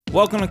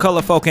Welcome to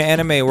Color Folk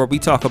and Anime, where we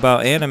talk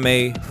about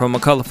anime from a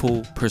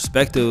colorful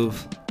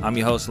perspective. I'm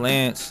your host,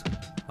 Lance,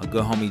 my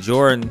good homie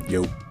Jordan.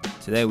 Yo.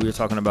 Today we are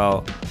talking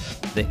about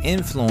the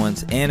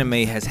influence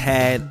anime has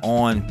had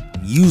on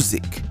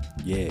music.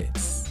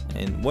 Yes.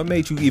 And what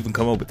made you even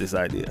come up with this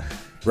idea?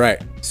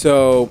 Right.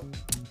 So,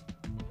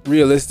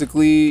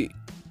 realistically,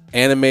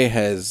 anime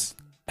has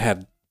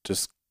had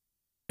just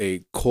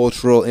a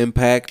cultural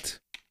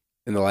impact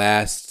in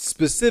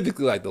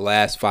specifically like the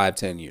last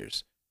 5-10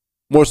 years.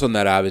 More so than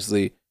that,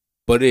 obviously,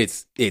 but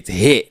it's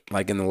hit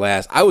like in the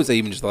last, I would say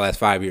even just the last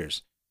 5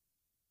 years.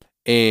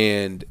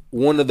 And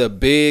one of the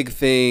big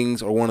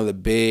things, or one of the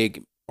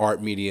big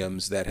art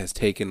mediums that has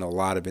taken a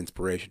lot of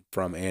inspiration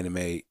from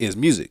anime is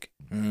music.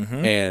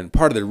 Mm-hmm. And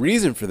part of the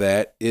reason for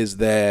that is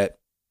that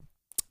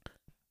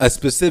a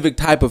specific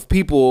type of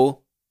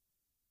people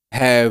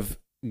have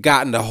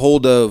gotten a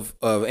hold of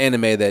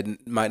anime that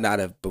might not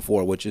have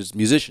before, which is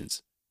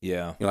musicians.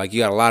 Yeah. You know, like you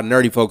got a lot of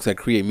nerdy folks that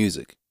create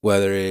music,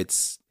 whether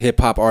it's hip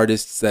hop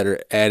artists that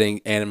are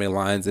adding anime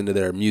lines into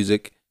their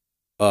music,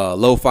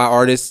 lo-fi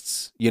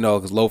artists, you know,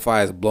 because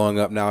lo-fi is blowing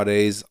up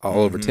nowadays all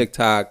over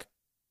TikTok,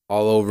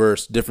 all over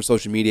different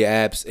social media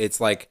apps.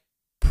 It's like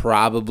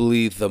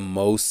probably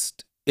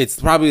it's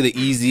probably the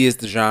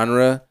easiest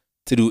genre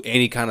to do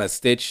any kind of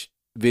stitch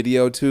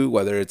video to,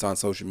 whether it's on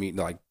social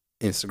media like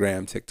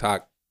Instagram,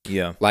 TikTok.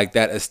 Yeah. Like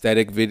that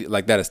aesthetic video,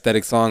 like that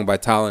aesthetic song by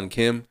Tyler and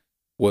Kim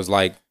was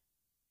like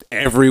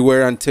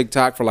everywhere on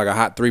TikTok for like a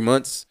hot 3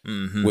 months,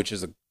 which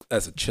is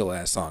that's a chill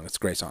ass song. It's a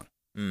great song.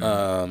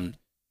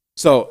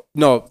 So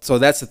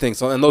that's the thing.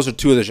 So, and those are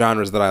two of the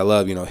genres that I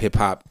love, you know, hip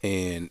hop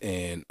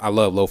and I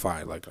love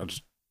lo-fi. Like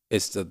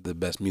it's the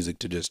best music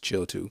to just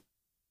chill to.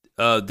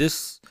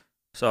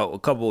 So a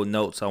couple of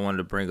notes I wanted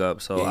to bring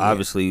up. So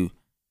obviously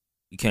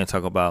you can't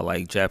talk about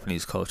like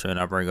Japanese culture, and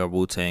I bring up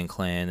Wu-Tang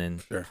Clan,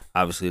 and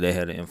obviously they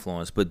had an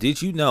influence. But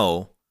did you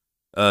know,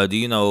 do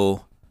you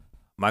know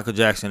Michael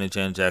Jackson and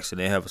Janet Jackson,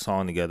 they have a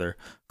song together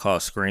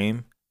called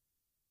Scream?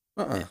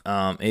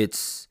 It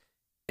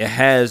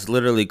has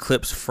literally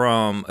clips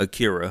from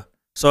Akira.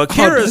 So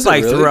Akira is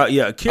like really?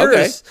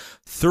 Akira's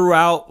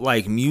throughout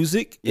like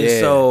music. Yeah.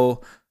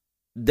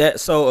 And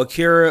so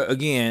Akira,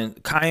 again,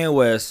 Kanye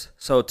West.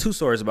 So two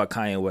stories about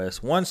Kanye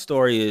West. One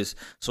story is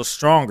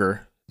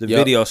Stronger, the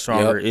video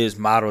Stronger is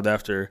modeled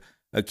after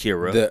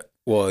Akira.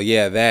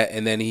 That,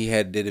 and then he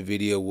did a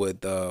video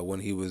with when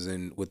he was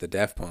with the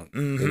Daft Punk.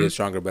 They did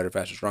Stronger, Better,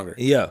 Faster, Stronger.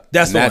 Yeah,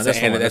 that's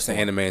the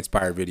anime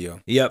inspired video.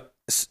 Yep,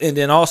 and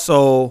then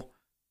also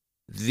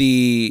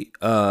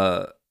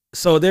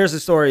so there's a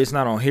story. It's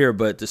not on here,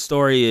 but the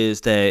story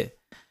is that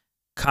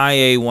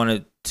Kanye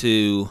wanted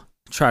to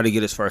try to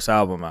get his first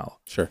album out.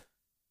 Sure,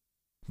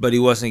 but he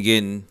wasn't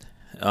getting.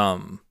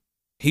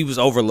 He was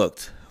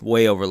overlooked,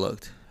 way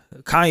overlooked.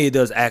 Kanye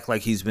does act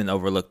like he's been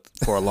overlooked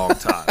for a long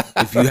time.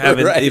 If you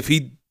haven't, if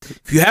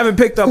you haven't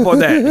picked up on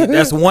that,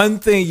 that's one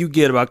thing you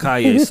get about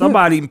Kanye.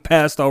 Somebody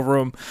passed over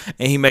him,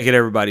 and he making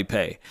everybody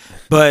pay.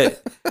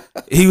 But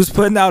he was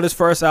putting out his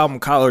first album,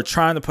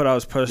 trying to put out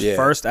his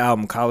first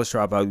album, College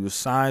Dropout. He was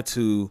signed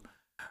to,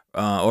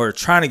 or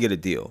trying to get a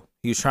deal.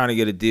 He was trying to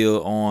get a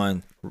deal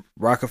on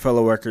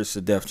Rockefeller Records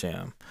to Def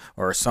Jam,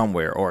 or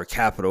somewhere, or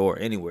Capitol, or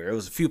anywhere. It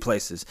was a few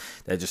places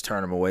that just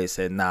turned him away,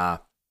 said nah.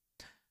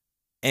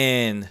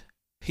 And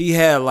he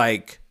had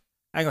like,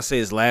 I ain't gonna say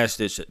his last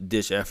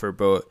ditch effort,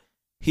 but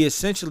he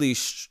essentially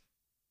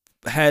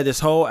had this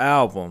whole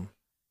album,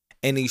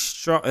 and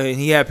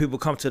he had people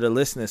come to the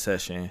listening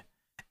session,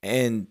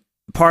 and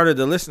part of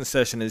the listening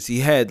session is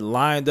he had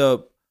lined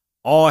up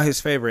all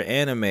his favorite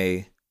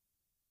anime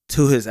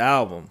to his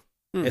album,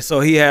 and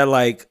so he had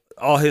like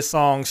all his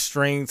songs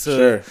strung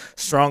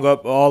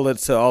up all of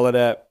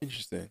that.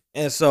 Interesting.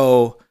 And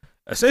so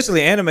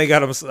essentially, anime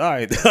got him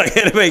signed.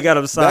 Anime got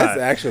him signed. That's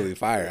actually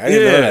fire. I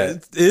didn't know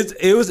that.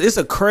 It's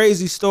a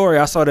crazy story.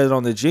 I saw that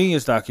on the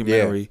Genius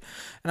documentary,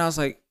 and I was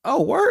like,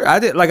 "Oh, word!" I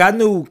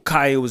knew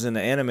Kanye was in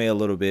the anime a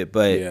little bit,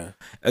 but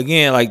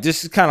again, like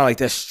this is kind of like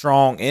that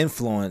strong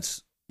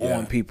influence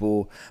on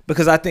people,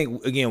 because I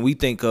think again we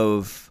think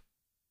of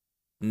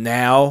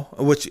now,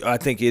 which I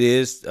think it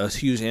is a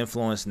huge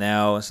influence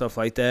now and stuff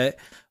like that,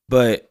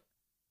 but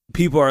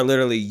people are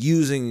literally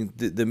using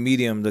the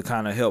medium to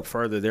kind of help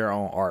further their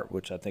own art,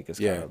 which I think is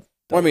kind of.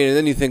 Well, I mean, and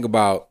then you think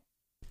about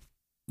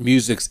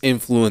music's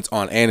influence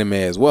on anime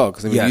as well,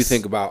 because I mean, you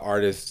think about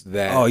artists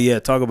that. Oh yeah,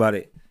 talk about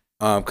it.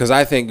 Because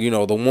I think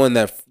the one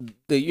that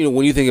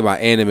when you think about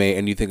anime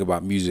and you think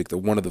about music,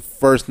 one of the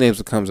first names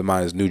that comes to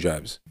mind is New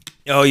Jibes.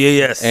 Oh yeah,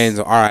 yes. And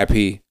so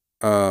R.I.P.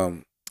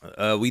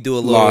 We do a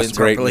little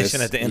interpolation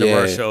at the end of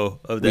our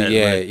show of that.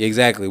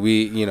 Exactly.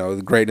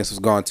 The greatness was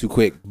gone too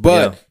quick.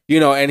 But,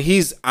 and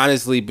he's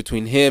honestly,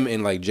 between him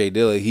and like Jay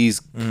Dilla, he's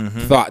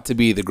thought to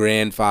be the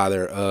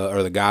grandfather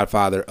or the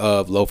godfather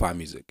of lo-fi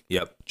music.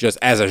 Yep. Just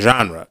as a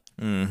genre.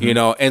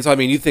 And so, I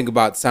mean, you think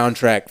about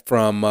soundtrack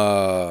from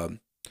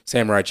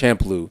Samurai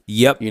Champloo.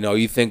 Yep.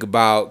 You think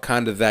about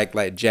kind of that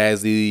like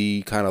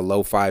jazzy kind of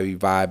lo-fi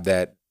vibe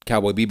that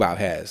Cowboy Bebop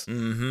has.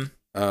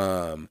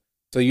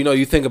 So,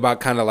 you think about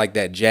kind of like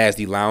that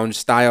jazzy lounge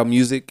style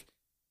music.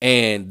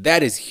 And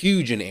that is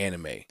huge in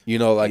anime, you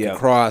know, like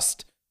across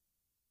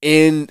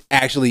in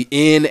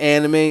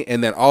anime.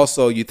 And then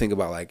also you think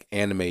about like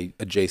anime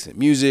adjacent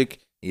music.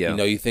 Yeah. You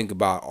know, you think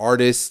about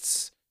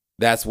artists.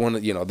 That's one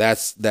of, you know,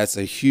 that's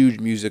a huge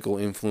musical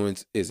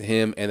influence is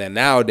him. And then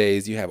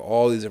nowadays you have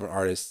all these different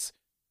artists.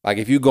 Like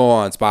if you go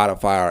on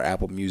Spotify or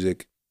Apple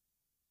Music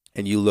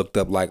and you looked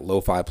up like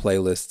lo-fi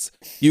playlists,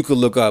 you could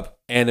look up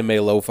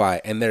anime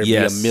lo-fi and there'd be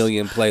a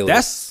million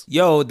playlists.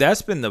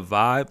 That's been the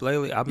vibe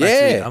lately.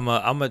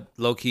 I'm a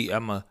low key,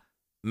 I'm a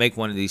make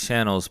one of these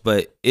channels,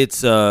 but it's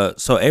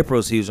so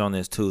April's he's on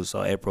this too.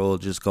 So April will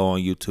just go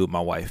on YouTube,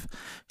 my wife.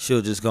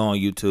 She'll just go on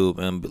YouTube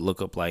and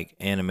look up like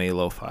anime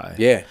lo-fi.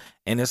 Yeah.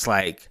 And it's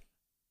like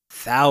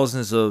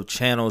thousands of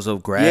channels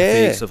of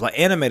graphics of like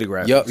animated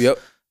graphics. Yep.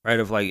 Right,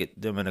 of like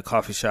them in a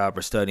coffee shop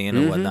or studying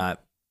and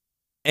whatnot.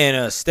 And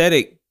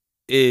aesthetic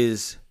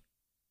is,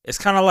 it's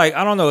kind of like,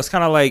 I don't know, it's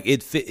kind of like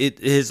it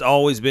has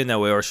always been that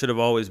way or should have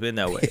always been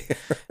that way.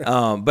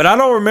 But I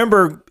don't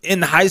remember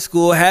in high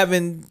school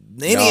having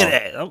any of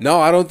that.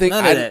 No, I don't think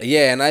none of that.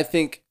 Yeah, and I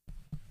think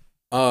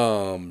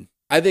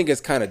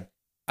it's kind of,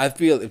 I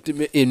feel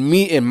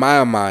in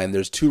my mind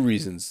there's two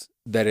reasons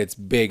that it's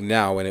big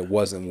now and it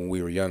wasn't when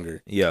we were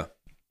younger. Yeah.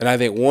 And I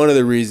think one of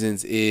the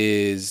reasons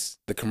is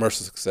the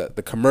commercial success,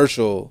 the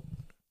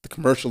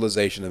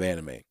commercialization of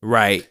anime.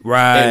 Right.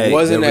 It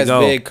wasn't as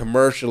big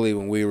commercially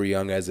when we were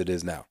young as it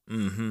is now.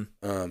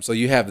 So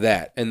you have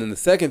that. And then the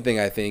second thing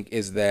I think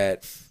is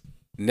that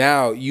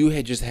now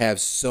you just have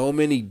so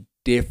many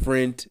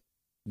different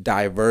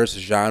diverse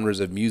genres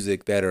of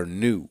music that are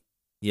new.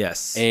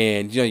 Yes.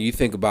 And you know, you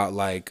think about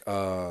like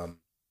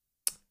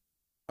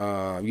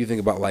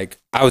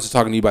I was just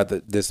talking to you about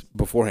this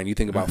beforehand. You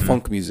think about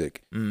funk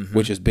music,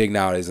 which is big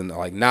nowadays, and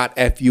like not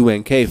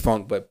FUNK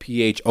funk, but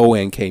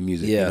PHONK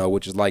music. Yeah. You know,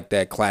 which is like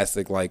that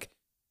classic like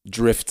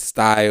drift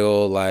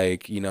style.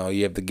 Like, you know,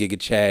 you have the Giga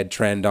Chad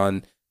trend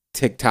on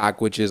TikTok,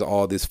 which is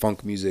all this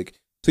funk music.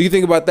 So you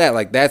think about that,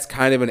 like that's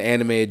kind of an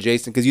anime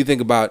adjacent, because you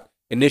think about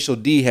Initial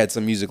D had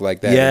some music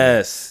like that.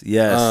 Yes.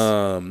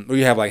 Where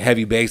you have like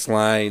heavy bass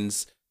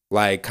lines,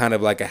 like kind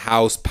of like a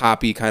house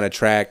poppy kind of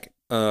track.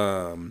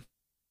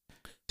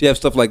 You have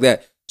stuff like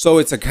that. So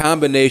it's a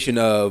combination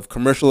of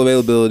commercial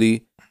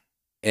availability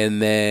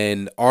and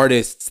then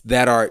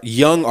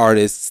young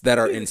artists that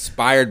are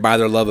inspired by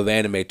their love of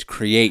anime to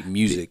create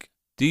music.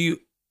 Do you,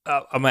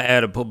 I'm going to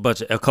add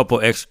a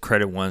couple extra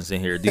credit ones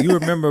in here. Do you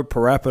remember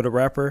Parappa the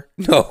Rapper?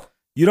 No.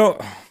 You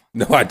don't?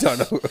 No, I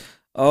don't know.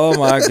 Oh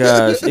my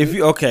gosh. If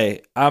you,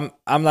 okay, I'm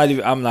not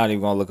even going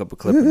to look up a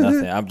clip or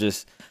nothing. I'm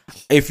just,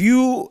 if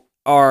you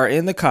are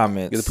in the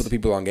comments. You got to put the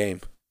people on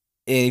game.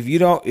 And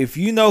if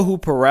you know who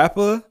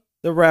Parappa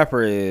the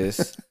Rapper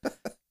is,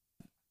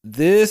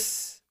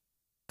 because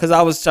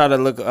I was trying to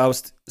look,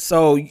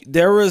 so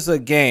there was a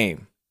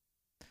game.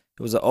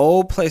 It was an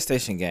old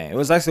PlayStation game. It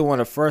was actually one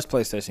of the first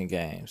PlayStation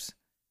games.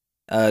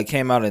 It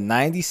came out in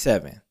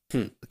 '97,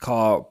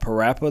 called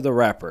Parappa the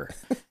Rapper,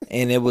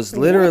 and it was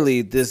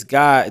literally this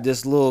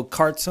little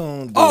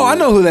cartoon dude. Oh, I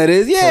know who that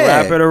is.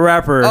 Yeah, Parappa the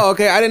Rapper. Oh,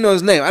 okay. I didn't know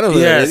his name. I know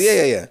who that is.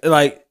 Yeah.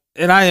 Like.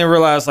 And I didn't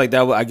realize like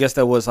that. I guess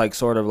that was like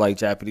sort of like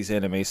Japanese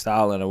anime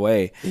style in a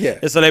way. Yeah.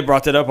 And so they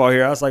brought it up all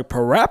here. I was like,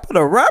 Parappa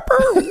the Rapper?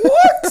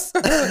 What?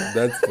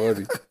 That's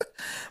funny.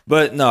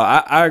 But no,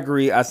 I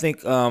agree. I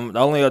think the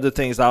only other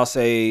things I'll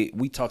say,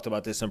 we talked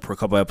about this in a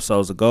couple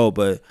episodes ago,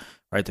 but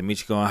right, the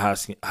Michiko and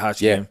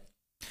Hachiken. Yeah.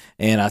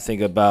 And I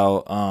think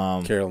about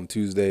Carol and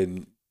Tuesday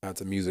and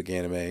lots of music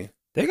anime.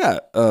 They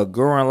got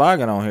Gurren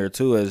Lagann on here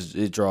too, as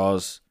it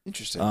draws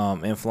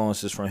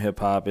influences from hip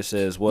hop. It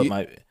says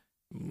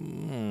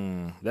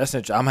that's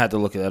interesting. I'm gonna have to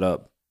look that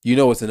up. You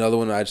know what's another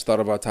one I just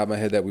thought about top of my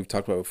head that we've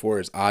talked about before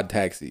is Odd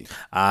Taxi.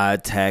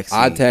 Odd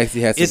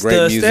Taxi has some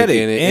great music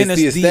in it. And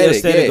it's the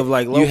aesthetic of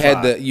like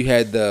lo-fi. You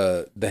had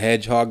the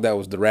hedgehog that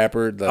was the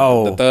rapper, the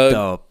thug.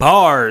 The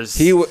bars.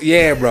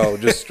 Yeah, bro,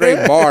 just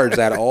straight bars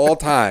at all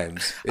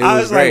times. I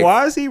was like,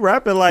 why is he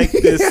rapping like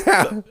this?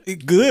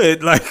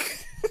 Good,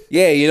 like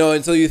yeah, you know.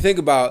 And so you think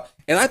about,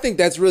 and I think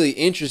that's really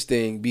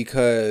interesting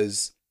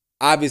because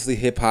obviously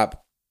hip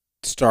hop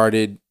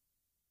started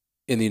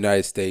in the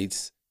United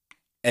States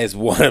as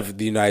one of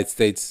the United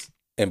States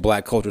and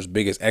black culture's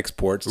biggest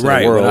exports to the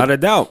world. Without a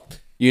doubt.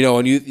 You know,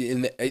 and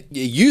it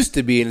used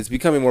to be, and it's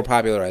becoming more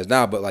popularized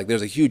now, but like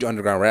there's a huge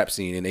underground rap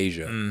scene in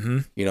Asia.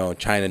 You know,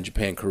 China and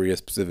Japan, Korea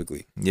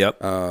specifically.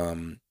 Yep.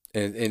 And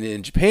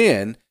in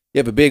Japan, you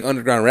have a big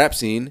underground rap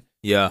scene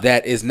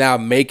that is now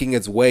making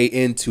its way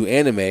into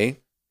anime.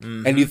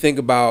 And you think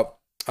about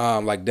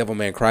like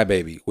Devilman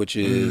Crybaby, which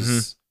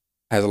is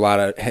has a lot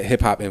of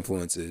hip hop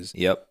influences.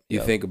 Yep. You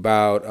think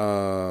about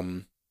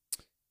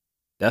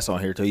that's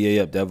on here too.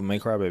 Yeah, Devilman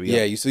Crybaby.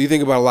 Yeah. So you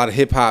think about a lot of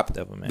hip hop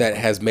that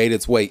has made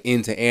its way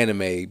into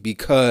anime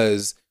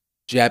because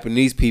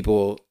Japanese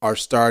people are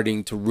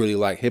starting to really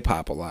like hip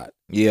hop a lot.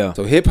 Yeah.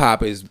 So hip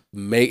hop is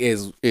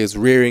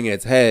rearing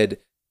its head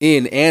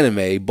in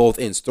anime, both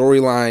in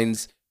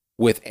storylines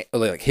with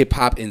like hip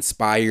hop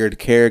inspired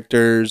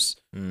characters.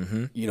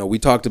 You know, we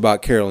talked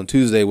about Carolyn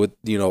Tuesday with,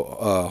 you know,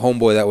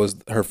 homeboy that was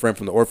her friend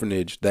from the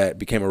orphanage that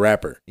became a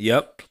rapper.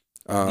 Yep.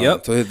 So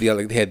he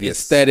had the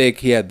aesthetic,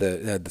 he had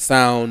the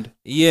sound.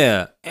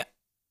 Yeah.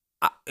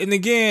 And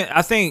again,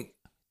 I think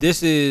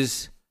this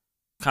is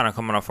kind of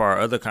coming off our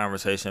other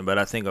conversation, but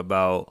I think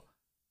about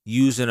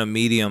using a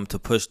medium to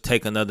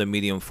take another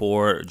medium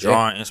forward,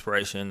 drawing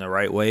inspiration in the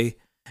right way.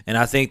 And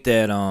I think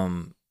that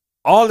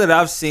all that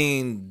I've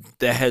seen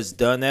that has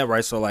done that,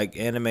 right? So like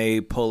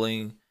anime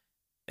pulling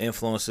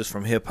influences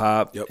from hip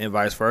hop and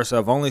vice versa.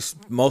 I've only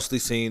mostly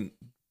seen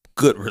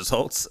good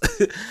results.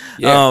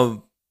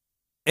 And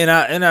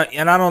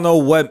I don't know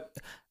what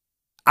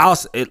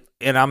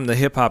and I'm the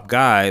hip hop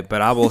guy,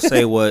 but I will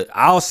say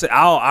I'll say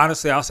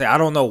I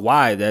don't know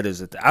why that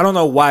is I don't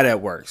know why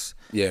that works.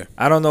 Yeah.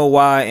 I don't know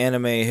why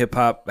anime and hip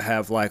hop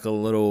have like a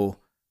little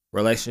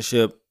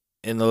relationship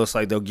and it looks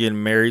like they'll get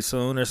married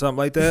soon or something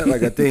like that.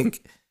 Like I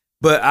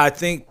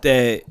think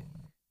that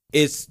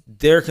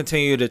they're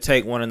continuing to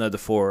take one another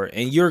forward,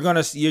 and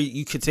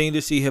you continue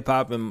to see hip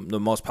hop in the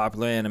most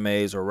popular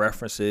animes or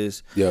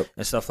references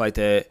and stuff like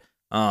that.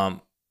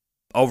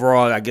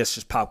 Overall, I guess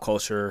just pop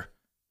culture.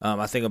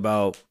 I think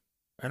about,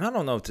 and I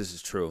don't know if this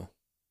is true.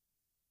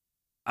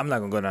 I'm not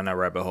gonna go down that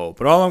rabbit hole,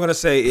 but all I'm gonna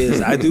say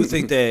is I do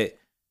think that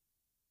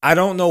I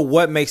don't know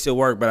what makes it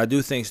work, but I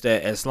do think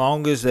that as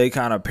long as they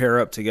kind of pair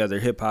up together,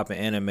 hip hop and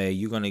anime,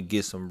 you're gonna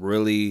get some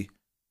really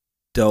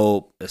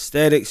dope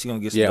aesthetics. You're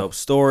gonna get some dope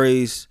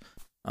stories.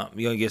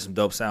 You're gonna get some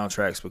dope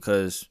soundtracks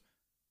because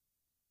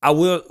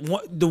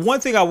the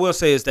one thing I will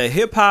say is that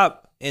hip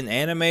hop in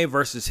anime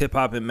versus hip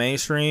hop in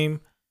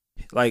mainstream,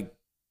 like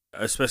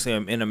especially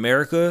in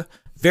America,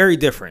 very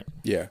different.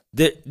 Yeah.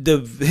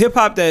 The hip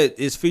hop that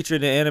is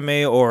featured in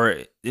anime or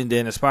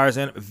then inspires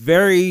anime,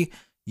 very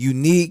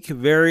unique,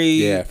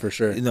 very for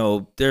sure. You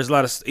know, there's a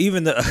lot of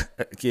even the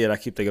kid. I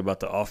keep thinking about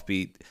the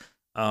offbeat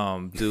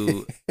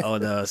dude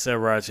on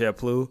Samurai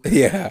Champloo.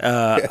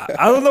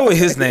 I don't know what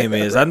his name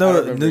is. I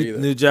know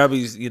New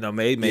Jobbies, you know,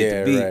 made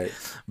the beat. Right.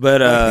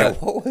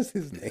 But what was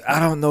his name? I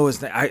don't know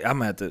his name. I'm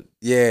gonna have to.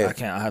 I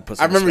can't. I have to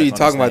put. I remember you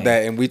talking about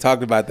that, and we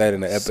talked about that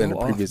in the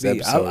previous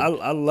episode.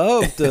 I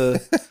love the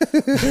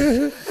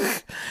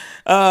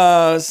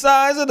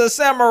Signs of the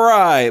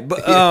Samurai,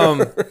 but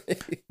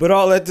but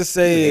all that to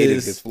say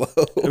is his flow,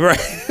 right?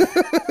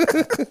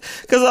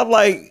 Because I'm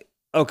like,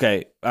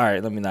 okay, all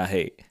right, let me not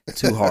hate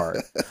too hard,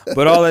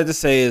 but all that to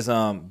say is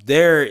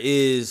there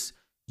is.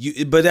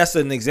 But that's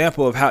an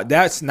example of how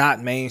that's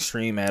not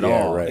mainstream at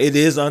all. Right.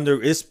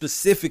 It's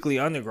specifically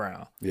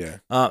underground. Yeah.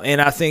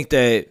 And I think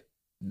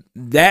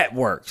that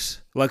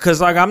works. Like, cause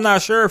like I'm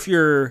not sure if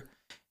you're,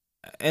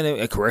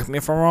 and correct me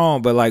if I'm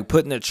wrong, but like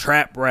putting a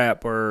trap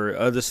rap or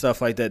other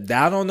stuff like that,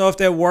 I don't know if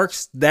that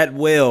works that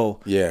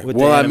well. Yeah. With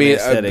well, I mean,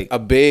 a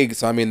big.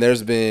 So I mean,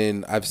 there's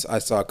been I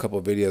saw a couple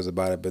of videos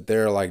about it, but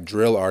there are like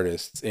drill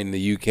artists in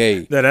the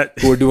UK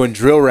who are doing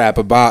drill rap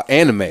about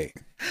anime.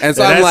 And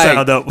so I'm like,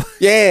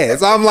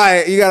 so I'm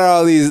like, you got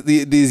all these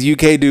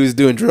UK dudes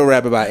doing drill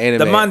rap about anime.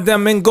 The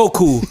Mandem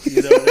Goku.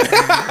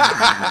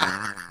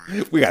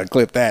 We gotta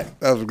clip that.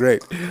 That was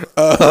great.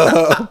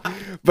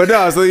 But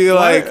no, so you're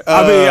like,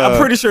 I mean, I'm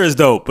pretty sure it's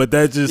dope, but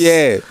that just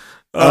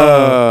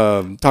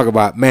talk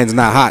about man's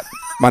not hot.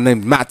 My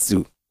name's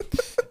Matsu.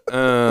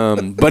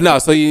 But no,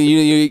 so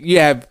you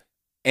have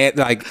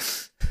like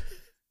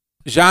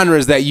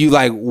genres that you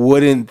like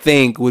wouldn't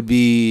think would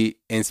be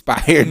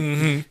inspired,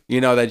 you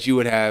know, that you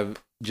would have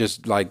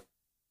just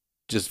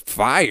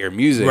fire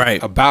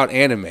music about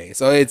anime.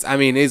 So it's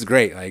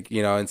great, like,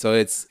 you know, and so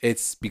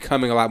it's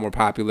becoming a lot more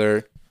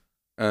popular.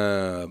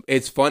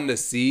 It's fun to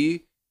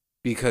see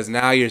because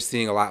now you're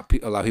seeing a lot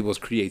of people's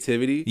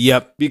creativity.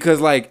 Yep.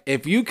 Because like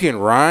if you can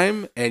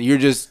rhyme and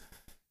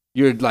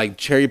you're like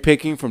cherry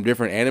picking from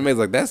different animes,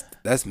 like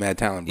that's mad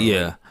talent, bro.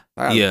 Yeah.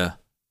 Yeah.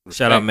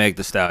 Shout out Meg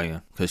the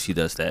Stallion because she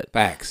does that.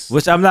 Facts.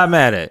 Which I'm not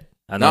mad at.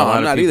 I know a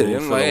lot of people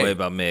feel the way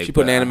about Meg. She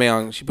put an anime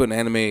on. She put an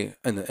anime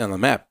on the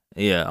map.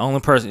 Yeah,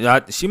 only person.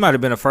 She might have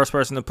been the first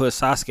person to put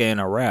Sasuke in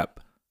a rap.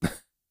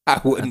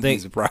 I wouldn't be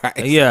surprised.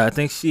 Yeah, I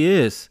think she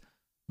is.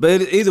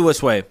 But either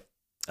which way,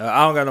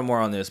 I don't got no more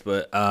on this.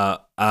 But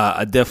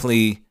I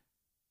definitely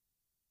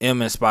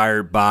am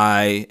inspired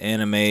by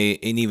anime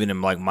and even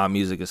in like my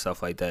music and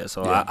stuff like that.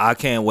 So I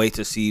can't wait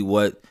to see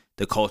what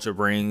the culture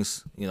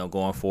brings, you know,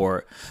 going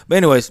forward. But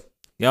anyways,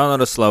 y'all know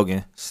the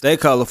slogan: stay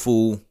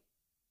colorful,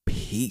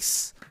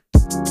 peace.